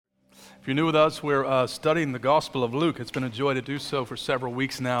If you're new with us, we're studying the Gospel of Luke. It's been a joy to do so for several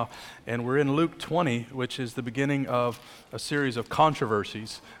weeks now. And we're in Luke 20, which is the beginning of a series of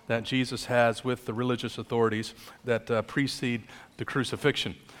controversies that Jesus has with the religious authorities that precede the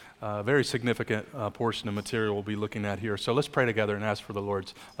crucifixion. A very significant portion of material we'll be looking at here. So let's pray together and ask for the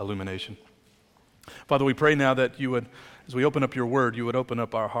Lord's illumination. Father, we pray now that you would, as we open up your word, you would open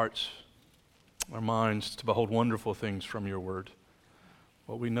up our hearts, our minds to behold wonderful things from your word.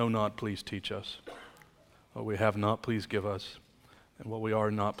 What we know not, please teach us. What we have not, please give us. And what we are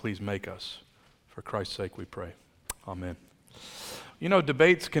not, please make us. For Christ's sake we pray. Amen. You know,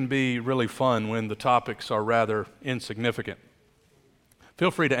 debates can be really fun when the topics are rather insignificant.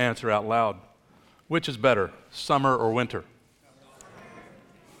 Feel free to answer out loud. Which is better, summer or winter?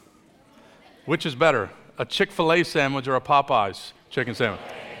 Which is better, a Chick-fil-A sandwich or a Popeyes chicken sandwich?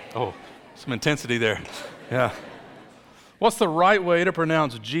 Oh, some intensity there. Yeah. What's the right way to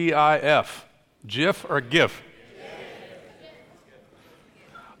pronounce G-I-F? GIF or GIF?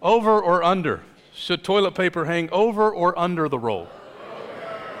 Over or under? Should toilet paper hang over or under the roll?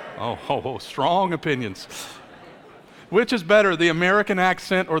 Oh, strong opinions. Which is better, the American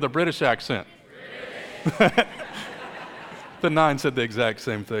accent or the British accent? The 9 said the exact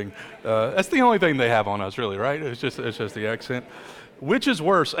same thing. That's the only thing they have on us, really, right? It's just the accent. Which is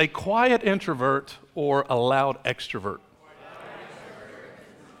worse, a quiet introvert or a loud extrovert?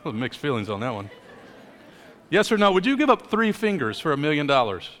 Well, mixed feelings on that one. Yes or no? Would you give up 3 fingers for $1 million?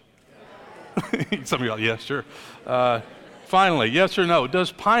 Some of you are, yeah, sure. Finally, yes or no?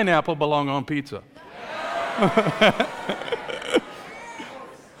 Does pineapple belong on pizza?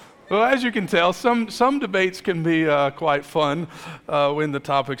 Well, as you can tell, some debates can be quite fun when the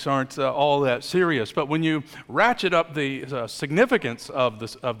topics aren't all that serious. But when you ratchet up the significance of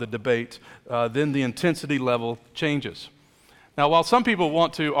the debate, then the intensity level changes. Now, while some people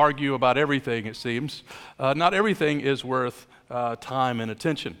want to argue about everything, it seems, not everything is worth time and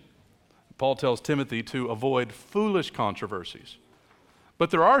attention. Paul tells Timothy to avoid foolish controversies.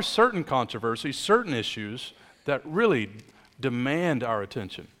 But there are certain controversies, certain issues that really demand our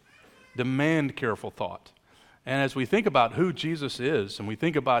attention, demand careful thought. And as we think about who Jesus is and we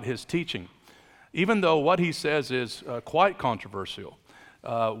think about his teaching, even though what he says is quite controversial,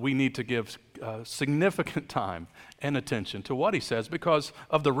 we need to give significant time and attention to what he says because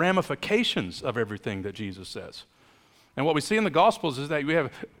of the ramifications of everything that Jesus says. And what we see in the Gospels is that we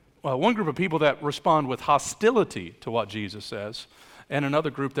have one group of people that respond with hostility to what Jesus says, and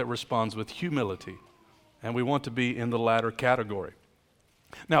another group that responds with humility. And we want to be in the latter category.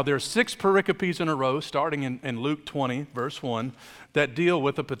 Now, there are 6 pericopes in a row, starting in Luke 20, verse 1, that deal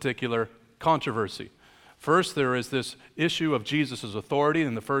with a particular controversy. First, there is this issue of Jesus' authority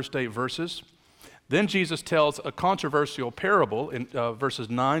in the first 8 verses. Then Jesus tells a controversial parable in verses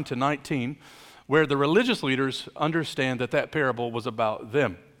 9 to 19, where the religious leaders understand that parable was about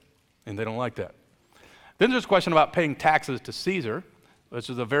them, and they don't like that. Then there's a question about paying taxes to Caesar, which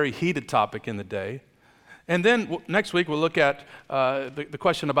is a very heated topic in the day. And then next week we'll look at the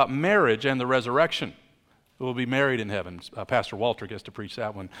question about marriage and the resurrection. We'll be married in heaven. Pastor Walter gets to preach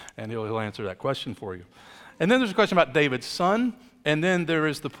that one, and he'll answer that question for you. And then there's a question about David's son, and then there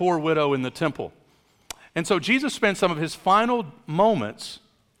is the poor widow in the temple. And so Jesus spent some of his final moments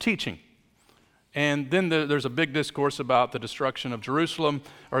teaching. And then there's a big discourse about the destruction of Jerusalem,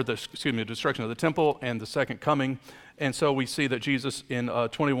 or the destruction of the temple and the second coming. And so we see that Jesus in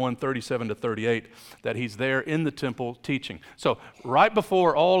 21:37 to 38, that he's there in the temple teaching. So right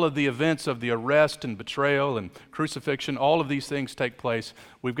before all of the events of the arrest and betrayal and crucifixion, all of these things take place,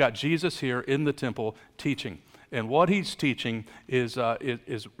 we've got Jesus here in the temple teaching. And what he's teaching is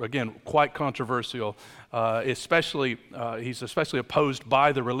again, quite controversial, he's especially opposed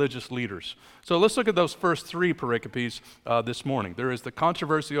by the religious leaders. So let's look at those first 3 pericopes this morning. There is the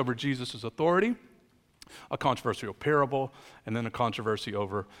controversy over Jesus' authority, a controversial parable, and then a controversy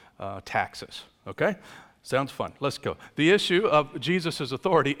over taxes. Okay? Sounds fun. Let's go. The issue of Jesus'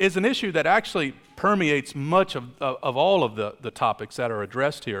 authority is an issue that actually permeates much of all of the topics that are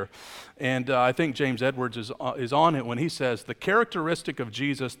addressed here. And I think James Edwards is on it when he says, the characteristic of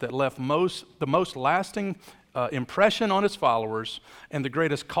Jesus that left the most lasting impression on his followers and the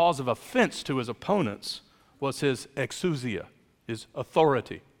greatest cause of offense to his opponents was his exousia, his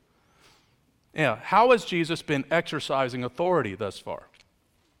authority. Yeah, how has Jesus been exercising authority thus far?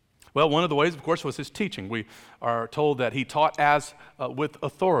 Well, one of the ways, of course, was his teaching. We are told that he taught with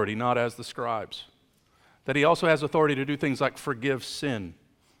authority, not as the scribes. That he also has authority to do things like forgive sin,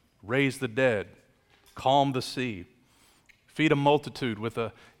 raise the dead, calm the sea, feed a multitude with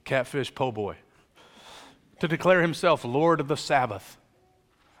a catfish po' boy, to declare himself Lord of the Sabbath,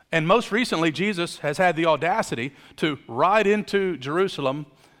 And most recently, Jesus has had the audacity to ride into Jerusalem,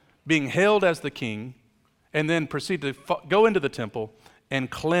 being hailed as the king, and then proceed to go into the temple and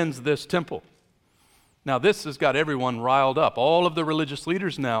cleanse this temple. Now, this has got everyone riled up. All of the religious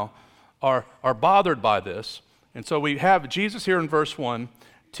leaders now are bothered by this. And so we have Jesus here in verse 1,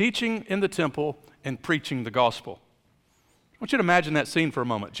 teaching in the temple and preaching the gospel. I want you to imagine that scene for a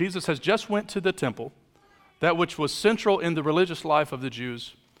moment. Jesus has just went to the temple, that which was central in the religious life of the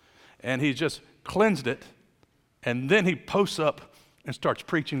Jews, and he just cleansed it, and then he posts up and starts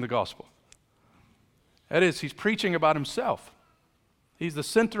preaching the gospel. That is, he's preaching about himself. He's the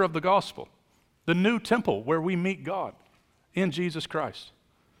center of the gospel, the new temple where we meet God in Jesus Christ.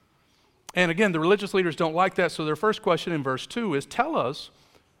 And again, the religious leaders don't like that, so their first question in verse 2 is, tell us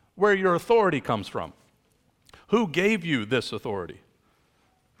where your authority comes from. Who gave you this authority?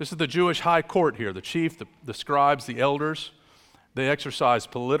 This is the Jewish high court here, the chief, the scribes, the elders. They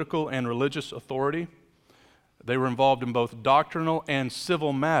exercised political and religious authority. They were involved in both doctrinal and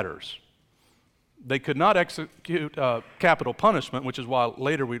civil matters. They could not execute capital punishment, which is why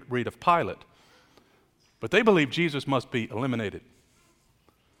later we read of Pilate. But they believed Jesus must be eliminated.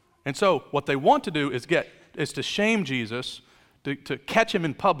 And so what they want to do is to shame Jesus, to catch him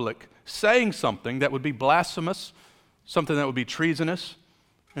in public, saying something that would be blasphemous, something that would be treasonous.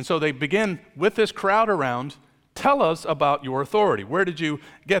 And so they begin with this crowd around, tell us about your authority. Where did you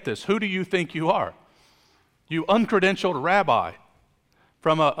get this? Who do you think you are? You uncredentialed rabbi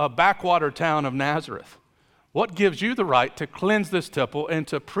from a backwater town of Nazareth. What gives you the right to cleanse this temple and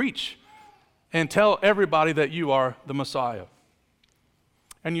to preach and tell everybody that you are the Messiah?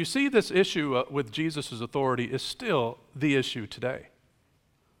 And you see this issue with Jesus' authority is still the issue today.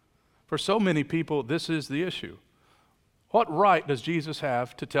 For so many people, this is the issue. What right does Jesus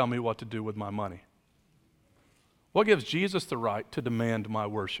have to tell me what to do with my money? What gives Jesus the right to demand my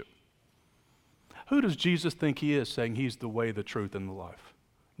worship? Who does Jesus think he is, saying he's the way, the truth, and the life?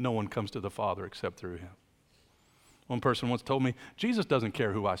 No one comes to the Father except through him. One person once told me, Jesus doesn't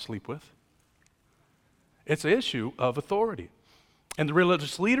care who I sleep with. It's an issue of authority. And the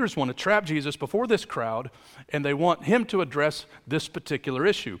religious leaders want to trap Jesus before this crowd, and they want him to address this particular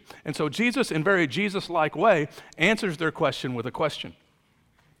issue. And so Jesus, in very Jesus-like way, answers their question with a question.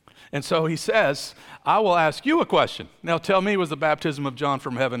 And so he says, I will ask you a question. Now tell me, was the baptism of John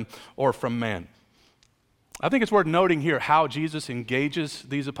from heaven or from man? I think it's worth noting here how Jesus engages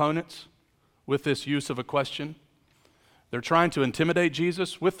these opponents with this use of a question. They're trying to intimidate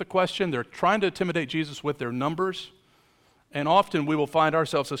Jesus with the question. They're trying to intimidate Jesus with their numbers. And often we will find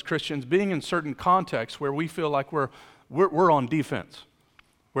ourselves as Christians being in certain contexts where we feel like we're on defense,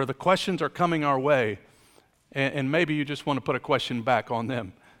 where the questions are coming our way, and maybe you just want to put a question back on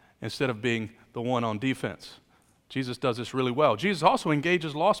them instead of being the one on defense. Jesus does this really well. Jesus also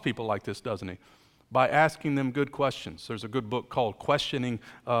engages lost people like this, doesn't he? By asking them good questions. There's a good book called Questioning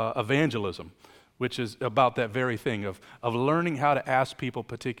Evangelism, which is about that very thing of learning how to ask people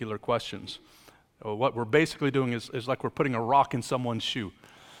particular questions. What we're basically doing is like we're putting a rock in someone's shoe.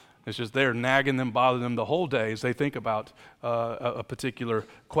 It's just there nagging them, bothering them the whole day as they think about a particular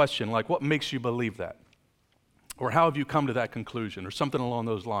question, like what makes you believe that? Or how have you come to that conclusion? Or something along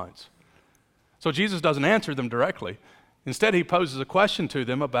those lines. So Jesus doesn't answer them directly. Instead, he poses a question to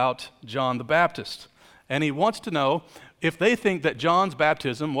them about John the Baptist. And he wants to know if they think that John's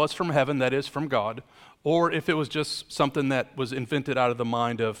baptism was from heaven, that is, from God, or if it was just something that was invented out of the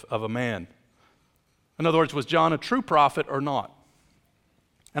mind of a man. In other words, was John a true prophet or not?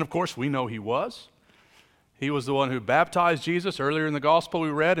 And of course, we know he was. He was the one who baptized Jesus. Earlier in the gospel we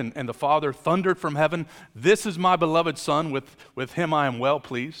read, and the Father thundered from heaven, "This is my beloved Son, with him I am well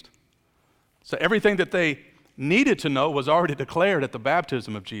pleased." So everything that they needed to know was already declared at the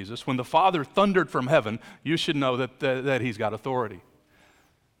baptism of Jesus. When the Father thundered from heaven, you should know that he's got authority.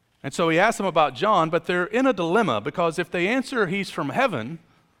 And so he asked them about John, but they're in a dilemma, because if they answer he's from heaven,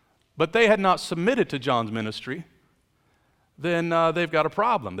 but they had not submitted to John's ministry, then they've got a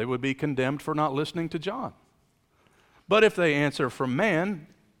problem. They would be condemned for not listening to John. But if they answer from man,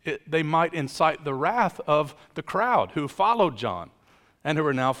 they might incite the wrath of the crowd who followed John and who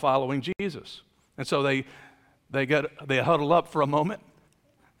are now following Jesus. And so they huddle up for a moment,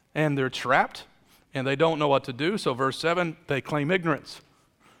 and they're trapped, and they don't know what to do. So verse 7, they claim ignorance.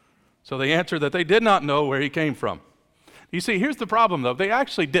 So they answer that they did not know where he came from. You see, here's the problem, though. They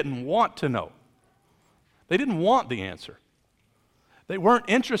actually didn't want to know. They didn't want the answer. They weren't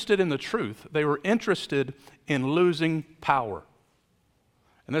interested in the truth. They were interested in losing power.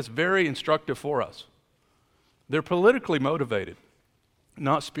 And that's very instructive for us. They're politically motivated,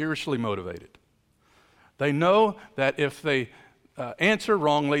 not spiritually motivated. They know that if they answer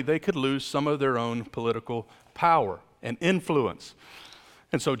wrongly, they could lose some of their own political power and influence.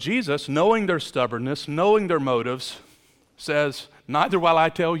 And so Jesus, knowing their stubbornness, knowing their motives, says, neither will I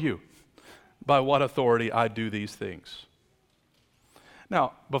tell you by what authority I do these things.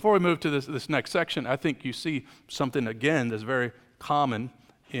 Now, before we move to this next section, I think you see something again that's very common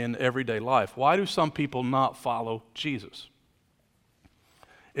in everyday life. Why do some people not follow Jesus?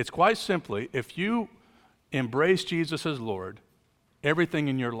 It's quite simply, if you embrace Jesus as Lord, everything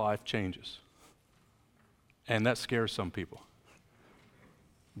in your life changes. And that scares some people.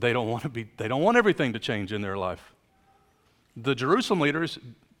 They don't want everything to change in their life. The Jerusalem leaders,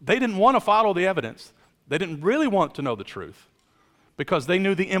 they didn't want to follow the evidence. They didn't really want to know the truth because they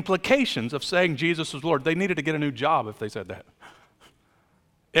knew the implications of saying Jesus was Lord. They needed to get a new job if they said that.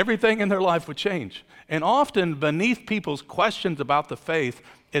 Everything in their life would change. And often beneath people's questions about the faith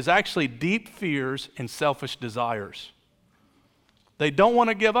is actually deep fears and selfish desires. They don't want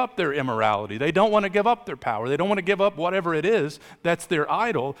to give up their immorality. They don't want to give up their power. They don't want to give up whatever it is that's their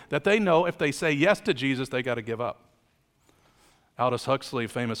idol that they know if they say yes to Jesus, they got to give up. Aldous Huxley,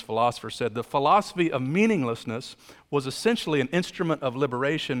 famous philosopher, said, the philosophy of meaninglessness was essentially an instrument of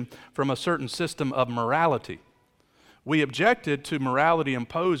liberation from a certain system of morality. We objected to morality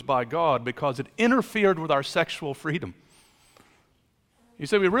imposed by God because it interfered with our sexual freedom. You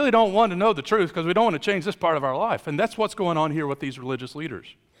say, we really don't want to know the truth because we don't want to change this part of our life. And that's what's going on here with these religious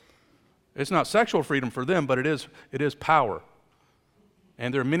leaders. It's not sexual freedom for them, but it is power.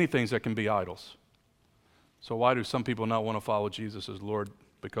 And there are many things that can be idols. So why do some people not want to follow Jesus as Lord?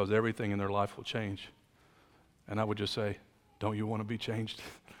 Because everything in their life will change. And I would just say, don't you want to be changed?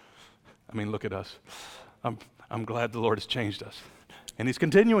 I mean, look at us. I'm glad the Lord has changed us. And He's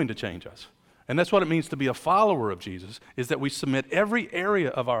continuing to change us. And that's what it means to be a follower of Jesus, is that we submit every area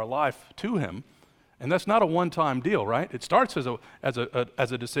of our life to Him. And that's not a one-time deal, right? It starts as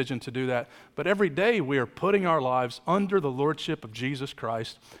a decision to do that. But every day we are putting our lives under the lordship of Jesus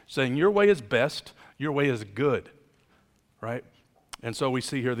Christ, saying your way is best, your way is good, right? And so we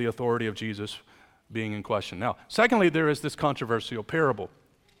see here the authority of Jesus being in question. Now, secondly, there is this controversial parable.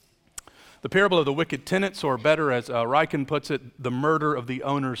 The parable of the wicked tenants, or better, as Ryken puts it, the murder of the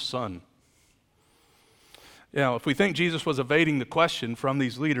owner's son. If we think Jesus was evading the question from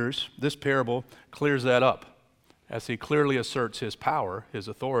these leaders, this parable clears that up as He clearly asserts His power, His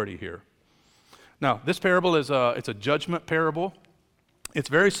authority here. Now, this parable is it's a judgment parable. It's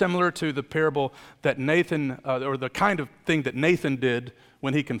very similar to the parable that Nathan, or the kind of thing that Nathan did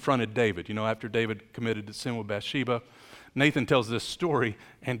when he confronted David. You know, after David committed the sin with Bathsheba, Nathan tells this story,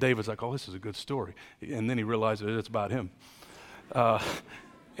 and David's like, oh, this is a good story. And then he realizes it's about him.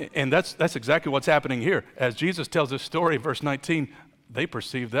 And that's exactly what's happening here. As Jesus tells this story, verse 19, they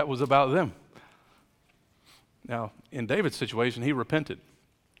perceived that was about them. Now, in David's situation, he repented.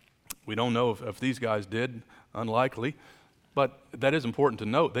 We don't know if these guys did, unlikely, but that is important to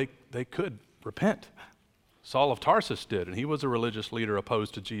note. They could repent. Saul of Tarsus did, and he was a religious leader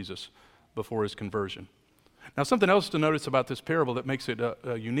opposed to Jesus before his conversion. Now, something else to notice about this parable that makes it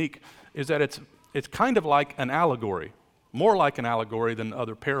unique is that it's kind of like an allegory. More like an allegory than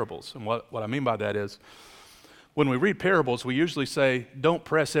other parables. And what I mean by that is, when we read parables, we usually say, don't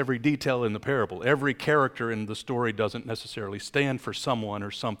press every detail in the parable. Every character in the story doesn't necessarily stand for someone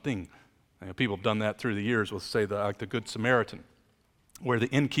or something. People have done that through the years with, say, like the Good Samaritan, where the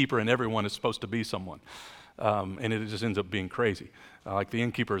innkeeper and everyone is supposed to be someone. And it just ends up being crazy. Like the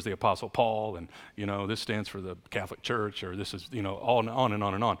innkeeper is the Apostle Paul, and, this stands for the Catholic Church, or this is, on and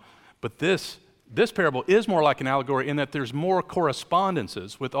on and on. But this parable is more like an allegory in that there's more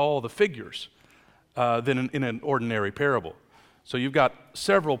correspondences with all the figures than in an ordinary parable. So you've got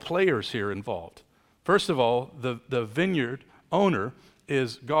several players here involved. First of all, the vineyard owner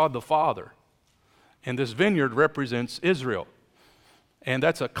is God the Father, and this vineyard represents Israel. And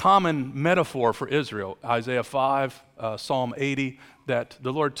that's a common metaphor for Israel. Isaiah 5, Psalm 80, that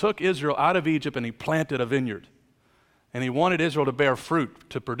the Lord took Israel out of Egypt and He planted a vineyard. And He wanted Israel to bear fruit,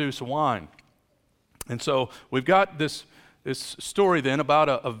 to produce wine. And so we've got this story then about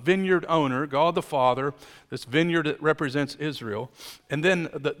a vineyard owner, God the Father, this vineyard that represents Israel, and then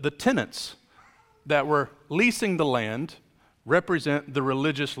the tenants that were leasing the land represent the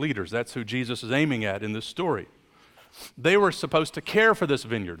religious leaders. That's who Jesus is aiming at in this story. They were supposed to care for this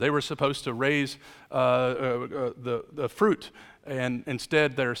vineyard. They were supposed to raise the fruit, and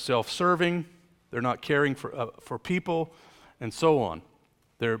instead they're self-serving. They're not caring for people, and so on.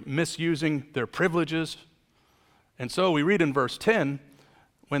 They're misusing their privileges. And so we read in verse 10,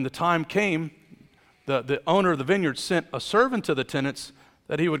 when the time came, the owner of the vineyard sent a servant to the tenants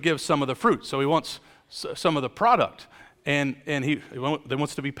that he would give some of the fruit. So he wants some of the product. and he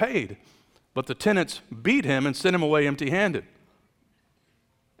wants to be paid. But the tenants beat him and sent him away empty-handed.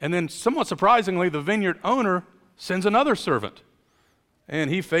 And then, somewhat surprisingly, the vineyard owner sends another servant, and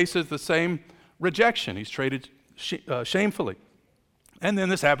he faces the same rejection. He's treated shamefully. And then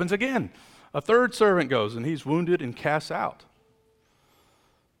this happens again. A third servant goes, and he's wounded and cast out.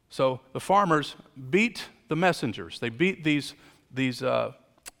 So the farmers beat the messengers. They beat these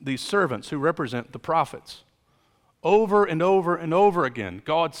servants who represent the prophets. Over and over and over again,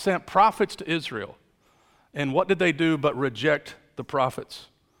 God sent prophets to Israel. And what did they do but reject the prophets?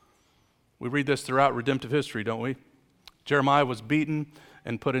 We read this throughout redemptive history, don't we? Jeremiah was beaten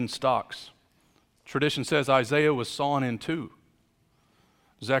and put in stocks. Tradition says Isaiah was sawn in two.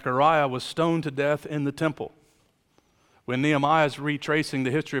 Zechariah was stoned to death in the temple. When Nehemiah is retracing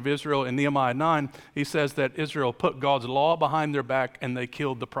the history of Israel in Nehemiah 9, he says that Israel put God's law behind their back and they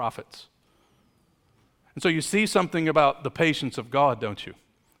killed the prophets. And so you see something about the patience of God, don't you?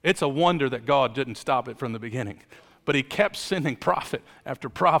 It's a wonder that God didn't stop it from the beginning. But he kept sending prophet after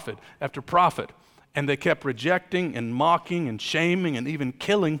prophet after prophet, and they kept rejecting and mocking and shaming and even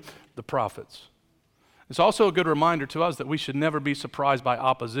killing the prophets. It's also a good reminder to us that we should never be surprised by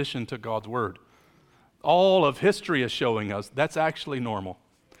opposition to God's word. All of history is showing us that's actually normal.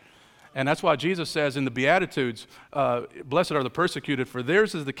 And that's why Jesus says in the Beatitudes, blessed are the persecuted, for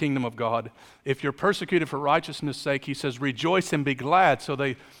theirs is the kingdom of God. If you're persecuted for righteousness' sake, he says, rejoice and be glad. So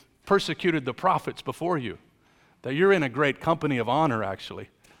they persecuted the prophets before you. That you're in a great company of honor, actually,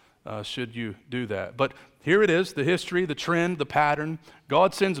 should you do that. But here it is, the history, the trend, the pattern.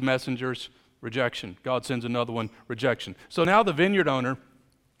 God sends messengers, rejection. God sends another one, rejection. So now the vineyard owner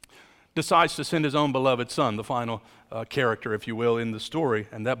decides to send his own beloved son, the final character, if you will, in the story.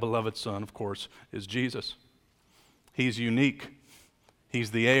 And that beloved son, of course, is Jesus. He's unique. He's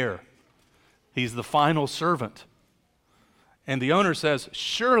the heir. He's the final servant. And the owner says,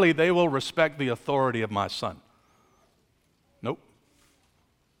 surely they will respect the authority of my son. Nope.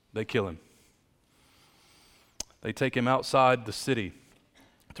 They kill him. They take him outside the city,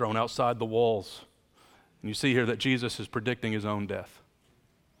 thrown outside the walls. And you see here that Jesus is predicting his own death.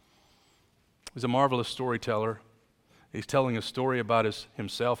 He's a marvelous storyteller. He's telling a story about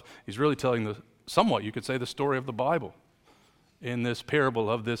himself. He's really telling somewhat, you could say, the story of the Bible in this parable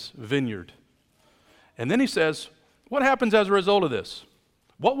of this vineyard. And then he says, what happens as a result of this?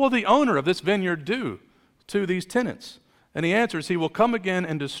 What will the owner of this vineyard do to these tenants? And he answers, he will come again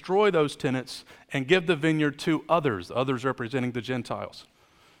and destroy those tenants and give the vineyard to others representing the Gentiles.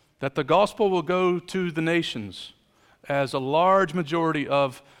 That the gospel will go to the nations as a large majority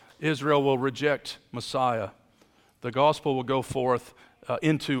of Israel will reject Messiah. The gospel will go forth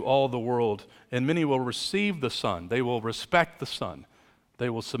into all the world, and many will receive the Son. They will respect the Son. They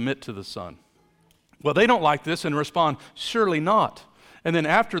will submit to the Son. Well, they don't like this and respond, surely not. And then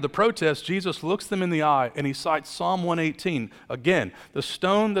after the protest, Jesus looks them in the eye and he cites Psalm 118. Again, the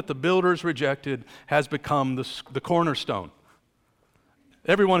stone that the builders rejected has become the cornerstone.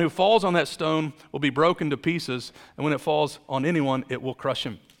 Everyone who falls on that stone will be broken to pieces, and when it falls on anyone, it will crush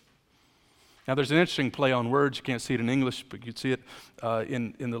him. Now, there's an interesting play on words. You can't see it in English, but you can see it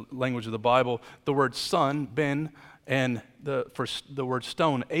in the language of the Bible. The word son, ben, and for the word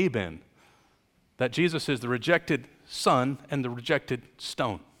stone, aben. That Jesus is the rejected son and the rejected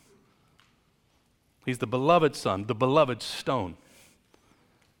stone. He's the beloved son, the beloved stone.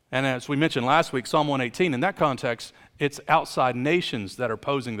 And as we mentioned last week, Psalm 118, in that context, it's outside nations that are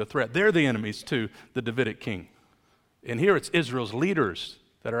posing the threat. They're the enemies to the Davidic king. And here it's Israel's leaders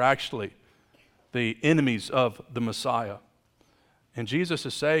that are actually the enemies of the Messiah. And Jesus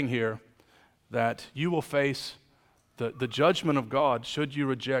is saying here that you will face the judgment of God should you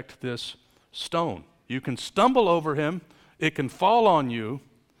reject this stone. You can stumble over him, it can fall on you,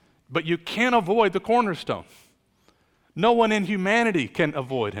 but you can't avoid the cornerstone. No one in humanity can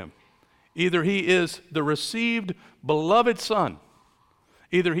avoid him. Either he is the received beloved son,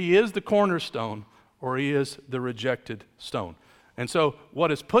 either he is the cornerstone, or he is the rejected stone. And so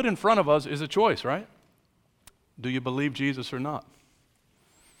what is put in front of us is a choice, right? Do you believe Jesus or not?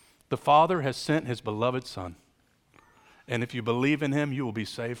 The Father has sent his beloved Son. And if you believe in him, you will be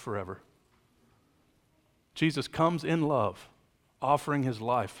saved forever. Jesus comes in love, offering his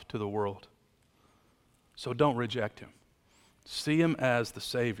life to the world. So don't reject him. See him as the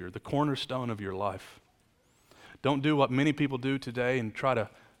Savior, the cornerstone of your life. Don't do what many people do today and try to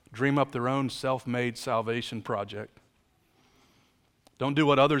dream up their own self-made salvation project. Don't do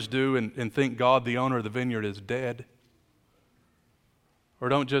what others do and think God, the owner of the vineyard, is dead. Or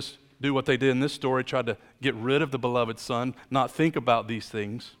don't just do what they did in this story, try to get rid of the beloved Son, not think about these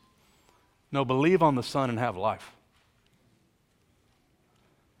things. No, believe on the Son and have life.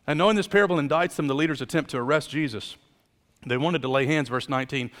 And knowing this parable indicts them, the leaders attempt to arrest Jesus. They wanted to lay hands, verse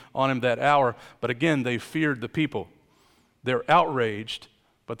 19, on him that hour, but again, they feared the people. They're outraged,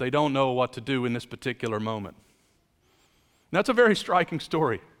 but they don't know what to do in this particular moment. And that's a very striking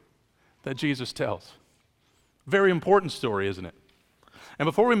story that Jesus tells. Very important story, isn't it? And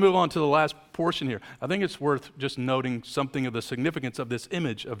before we move on to the last portion here, I think it's worth just noting something of the significance of this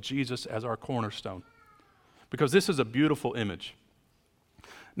image of Jesus as our cornerstone, because this is a beautiful image.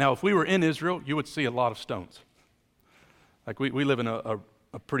 Now, if we were in Israel, you would see a lot of stones. Like we live in a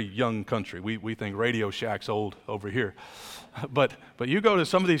pretty young country. We think Radio Shack's old over here. But you go to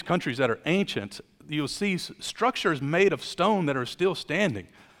some of these countries that are ancient, you'll see structures made of stone that are still standing.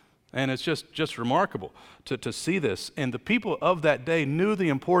 And it's just remarkable to see this. And the people of that day knew the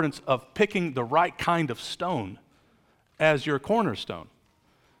importance of picking the right kind of stone as your cornerstone,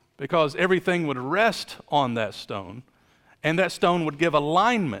 because everything would rest on that stone, and that stone would give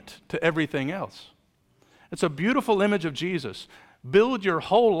alignment to everything else. It's a beautiful image of Jesus. Build your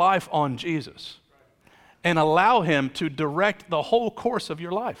whole life on Jesus and allow him to direct the whole course of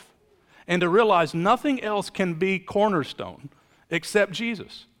your life, and to realize nothing else can be cornerstone except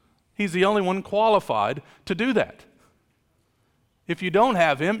Jesus. He's the only one qualified to do that. If you don't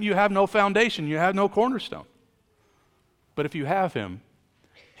have him, you have no foundation, you have no cornerstone. But if you have him,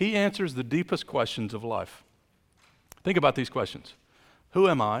 he answers the deepest questions of life. Think about these questions. Who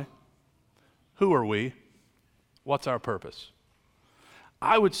am I? Who are we? What's our purpose?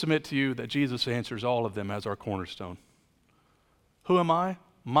 I would submit to you that Jesus answers all of them as our cornerstone. Who am I?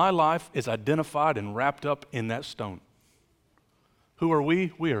 My life is identified and wrapped up in that stone. Who are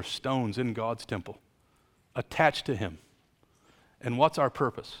we? We are stones in God's temple, attached to him. And what's our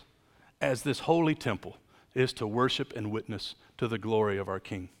purpose? As this holy temple is to worship and witness to the glory of our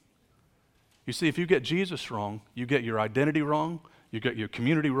King. You see, if you get Jesus wrong, you get your identity wrong, you get your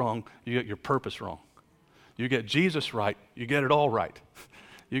community wrong, you get your purpose wrong. You get Jesus right, you get it all right.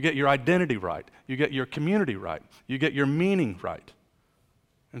 You get your identity right, you get your community right, you get your meaning right.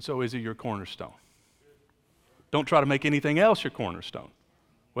 And so is he your cornerstone? Don't try to make anything else your cornerstone,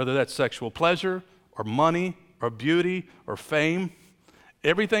 whether that's sexual pleasure or money or beauty or fame.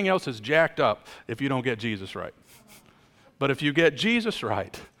 Everything else is jacked up if you don't get Jesus right. But if you get Jesus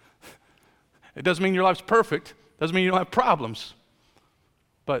right, it doesn't mean your life's perfect, doesn't mean you don't have problems,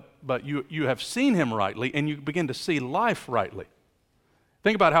 but you have seen him rightly, and you begin to see life rightly.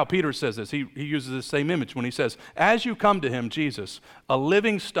 Think about how Peter says this. He uses the same image when he says, as you come to him, Jesus, a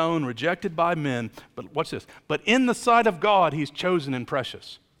living stone rejected by men, but watch this, but in the sight of God, he's chosen and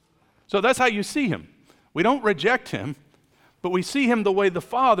precious. So that's how you see him. We don't reject him, but we see him the way the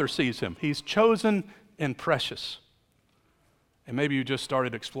Father sees him. He's chosen and precious. And maybe you just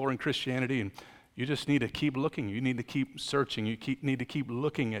started exploring Christianity and you just need to keep looking. You need to keep searching. You need to keep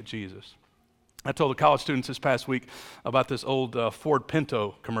looking at Jesus. I told the college students this past week about this old Ford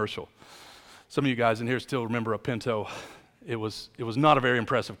Pinto commercial. Some of you guys in here still remember a Pinto. It was not a very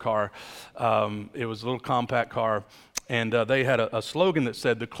impressive car. It was a little compact car, and they had a slogan that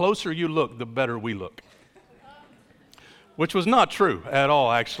said, "The closer you look, the better we look." Which was not true at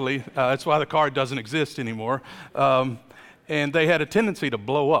all, actually. That's why the car doesn't exist anymore. And they had a tendency to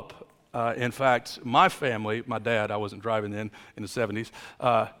blow up. In fact, my family, my dad, I wasn't driving then in the 70s,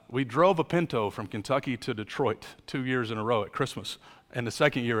 we drove a Pinto from Kentucky to Detroit 2 years in a row at Christmas, and the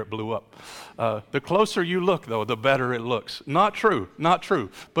second year it blew up. The closer you look, though, the better it looks. Not true,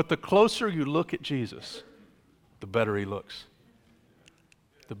 but the closer you look at Jesus, the better he looks.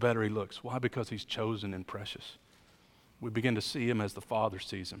 The better he looks. Why? Because he's chosen and precious. We begin to see him as the Father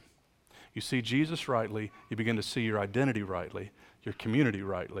sees him. You see Jesus rightly, you begin to see your identity rightly, your community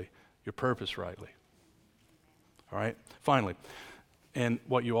rightly, your purpose rightly. All right? Finally, and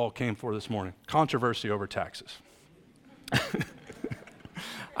what you all came for this morning, controversy over taxes.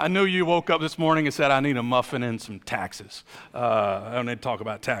 I knew you woke up this morning and said, I need a muffin and some taxes. I don't need to talk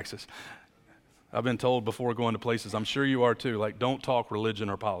about taxes. I've been told before going to places, I'm sure you are too, like, don't talk religion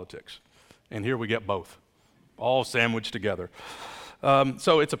or politics. And here we get both, all sandwiched together.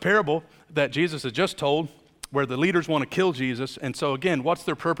 So it's a parable that Jesus has just told where the leaders want to kill Jesus. And so again, what's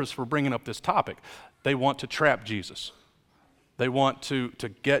their purpose for bringing up this topic? They want to trap Jesus. They want to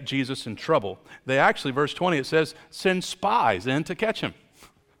get Jesus in trouble. They actually, verse 20, it says, send spies in to catch him.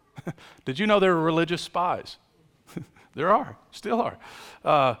 Did you know there are religious spies? There are, still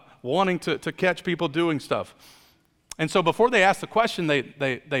are, wanting to catch people doing stuff. And so before they ask the question,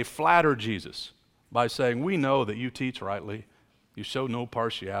 they flatter Jesus by saying, we know that you teach rightly. You show no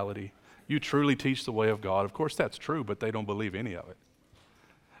partiality. You truly teach the way of God. Of course, that's true, but they don't believe any of it.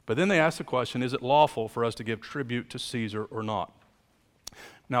 But then they ask the question, is it lawful for us to give tribute to Caesar or not?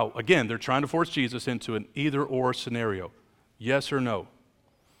 Now, again, they're trying to force Jesus into an either-or scenario. Yes or no?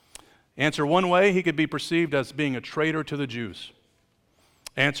 Answer one way, he could be perceived as being a traitor to the Jews.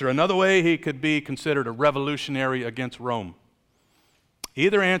 Answer another way, he could be considered a revolutionary against Rome.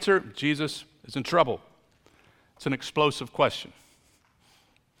 Either answer, Jesus is in trouble. It's an explosive question.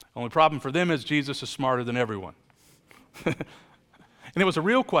 Only problem for them is Jesus is smarter than everyone. And it was a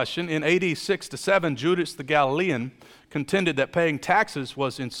real question. In AD 6 to 7, Judas the Galilean contended that paying taxes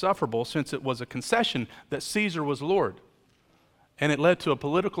was insufferable since it was a concession that Caesar was Lord. And it led to a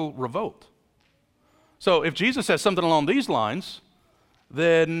political revolt. So if Jesus says something along these lines,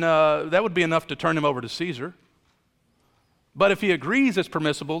 then that would be enough to turn him over to Caesar. But if he agrees it's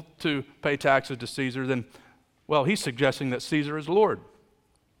permissible to pay taxes to Caesar, then, well, he's suggesting that Caesar is Lord.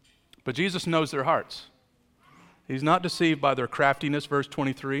 But Jesus knows their hearts. He's not deceived by their craftiness, verse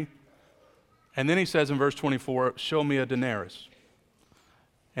 23. And then he says in verse 24, show me a denarius.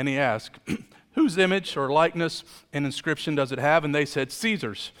 And he asked, whose image or likeness and inscription does it have? And they said,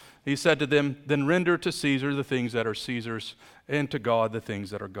 Caesar's. He said to them, then render to Caesar the things that are Caesar's, and to God the things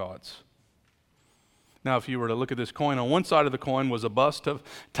that are God's. Now, if you were to look at this coin, on one side of the coin was a bust of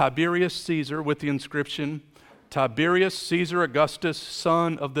Tiberius Caesar with the inscription, Tiberius Caesar Augustus,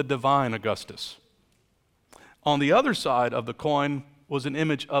 son of the divine Augustus. On the other side of the coin was an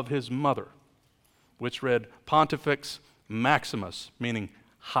image of his mother, which read Pontifex Maximus, meaning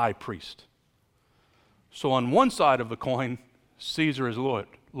high priest. So on one side of the coin, Caesar is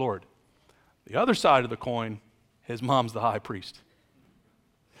Lord. The other side of the coin, his mom's the high priest.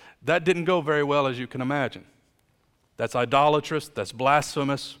 That didn't go very well, as you can imagine. That's idolatrous, that's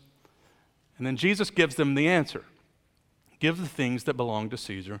blasphemous. And then Jesus gives them the answer. Give the things that belong to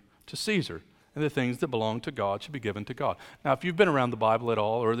Caesar, and the things that belong to God should be given to God. Now, if you've been around the Bible at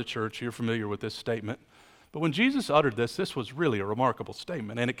all, or the church, you're familiar with this statement. But when Jesus uttered this, this was really a remarkable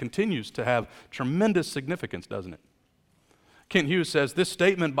statement, and it continues to have tremendous significance, doesn't it? Kent Hughes says, this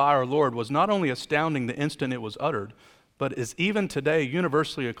statement by our Lord was not only astounding the instant it was uttered, but is even today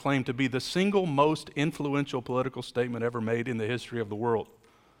universally acclaimed to be the single most influential political statement ever made in the history of the world.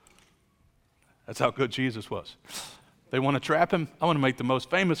 That's how good Jesus was. They want to trap him? I want to make the most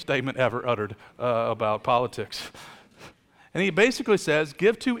famous statement ever uttered about politics. And he basically says,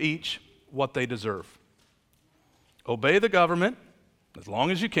 give to each what they deserve. Obey the government as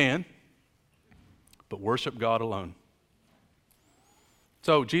long as you can, but worship God alone.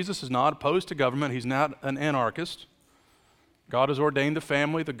 So Jesus is not opposed to government. He's not an anarchist. God has ordained the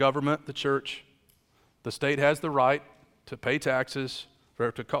family, the government, the church. The state has the right to pay taxes,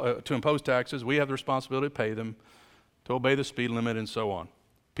 to impose taxes. We have the responsibility to pay them, to obey the speed limit, and so on.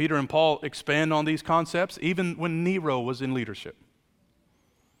 Peter and Paul expand on these concepts even when Nero was in leadership.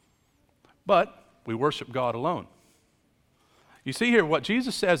 But we worship God alone. You see here, what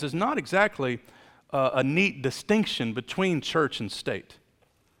Jesus says is not exactly a neat distinction between church and state,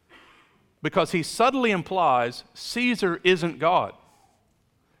 because he subtly implies Caesar isn't God.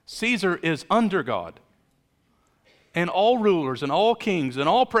 Caesar is under God. And all rulers and all kings and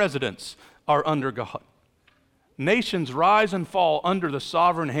all presidents are under God. Nations rise and fall under the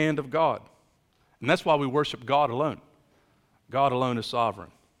sovereign hand of God. And that's why we worship God alone. God alone is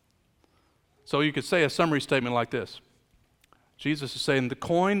sovereign. So you could say a summary statement like this. Jesus is saying, the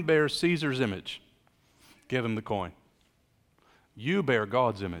coin bears Caesar's image. Give him the coin. You bear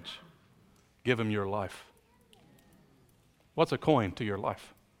God's image. Give him your life. What's a coin to your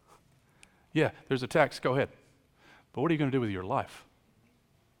life? Yeah, there's a tax. Go ahead. But what are you going to do with your life?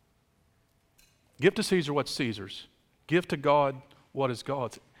 Give to Caesar what's Caesar's. Give to God what is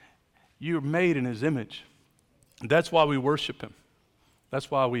God's. You're made in his image. That's why we worship him.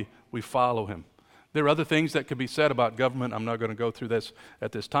 That's why we follow him. There are other things that could be said about government. I'm not going to go through this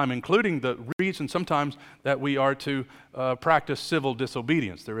at this time, including the reason sometimes that we are to practice civil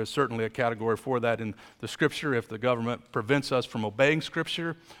disobedience. There is certainly a category for that in the Scripture if the government prevents us from obeying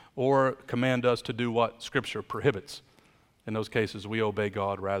Scripture or command us to do what Scripture prohibits. In those cases, we obey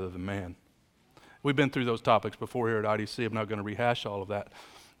God rather than man. We've been through those topics before here at IDC. I'm not going to rehash all of that.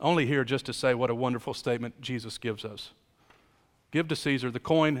 Only here just to say what a wonderful statement Jesus gives us. Give to Caesar the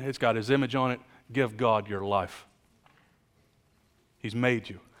coin. It's got his image on it. Give God your life. He's made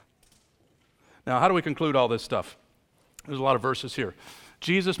you. Now, how do we conclude all this stuff? There's a lot of verses here.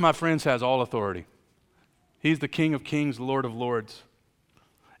 Jesus, my friends, has all authority. He's the King of kings, Lord of lords.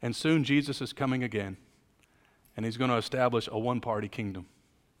 And soon Jesus is coming again. And he's going to establish a one-party kingdom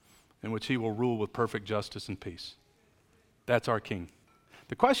in which he will rule with perfect justice and peace. That's our king.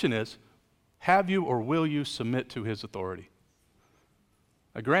 The question is, have you or will you submit to his authority?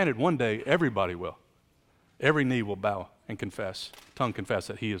 Now, granted, one day everybody will. every knee will bow and tongue confess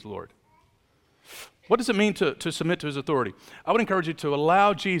that he is Lord. What does it mean to submit to his authority? I would encourage you to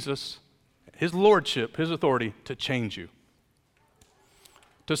allow Jesus, his lordship, his authority, to change you.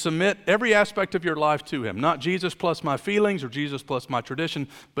 To submit every aspect of your life to him. Not Jesus plus my feelings or Jesus plus my tradition,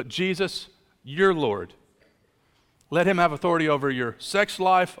 but Jesus, your Lord. Let him have authority over your sex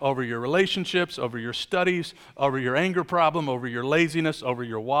life, over your relationships, over your studies, over your anger problem, over your laziness, over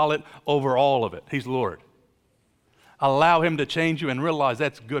your wallet, over all of it. He's Lord. Allow him to change you and realize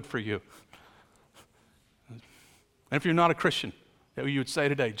that's good for you. And if you're not a Christian, you would say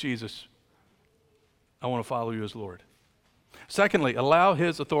today, Jesus, I want to follow you as Lord. Secondly, allow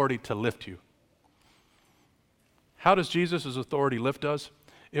his authority to lift you. How does Jesus' authority lift us?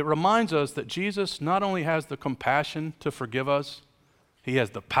 It reminds us that Jesus not only has the compassion to forgive us, he has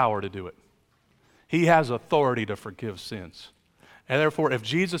the power to do it. He has authority to forgive sins. And therefore, if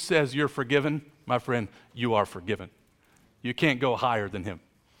Jesus says you're forgiven, my friend, you are forgiven. You can't go higher than him.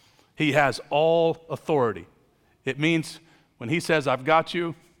 He has all authority. It means when he says, I've got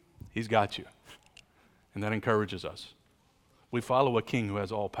you, he's got you. And that encourages us. We follow a king who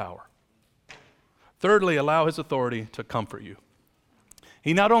has all power. Thirdly, allow his authority to comfort you.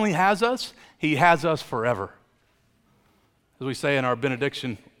 He not only has us, he has us forever. As we say in our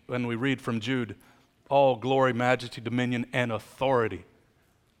benediction when we read from Jude, all glory, majesty, dominion, and authority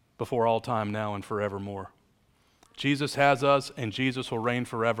before all time, now and forevermore. Jesus has us, and Jesus will reign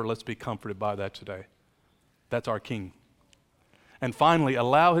forever. Let's be comforted by that today. That's our King. And finally,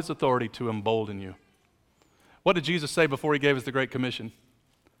 allow his authority to embolden you. What did Jesus say before he gave us the Great Commission?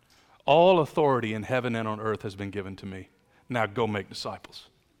 All authority in heaven and on earth has been given to me. Now go make disciples.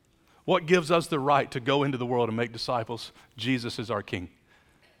 What gives us the right to go into the world and make disciples? Jesus is our King,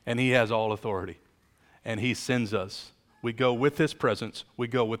 and he has all authority, and he sends us. We go with his presence. We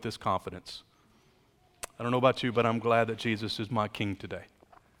go with this confidence. I don't know about you, but I'm glad that Jesus is my King today.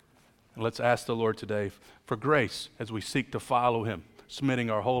 And let's ask the Lord today for grace as we seek to follow him, submitting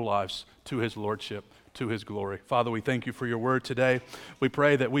our whole lives to his lordship, to his glory. Father, we thank you for your word today. We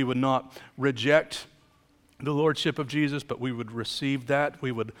pray that we would not reject the lordship of Jesus, but we would receive that.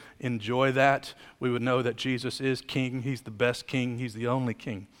 We would enjoy that. We would know that Jesus is King. He's the best King. He's the only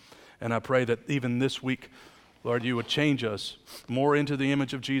King. And I pray that even this week, Lord, you would change us more into the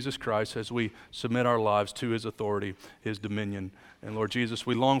image of Jesus Christ as we submit our lives to his authority, his dominion. And Lord Jesus,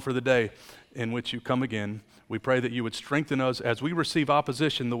 we long for the day in which you come again. We pray that you would strengthen us as we receive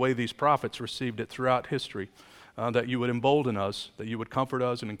opposition the way these prophets received it throughout history, that you would embolden us, that you would comfort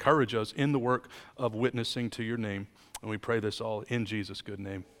us and encourage us in the work of witnessing to your name. And we pray this all in Jesus' good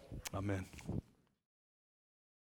name. Amen.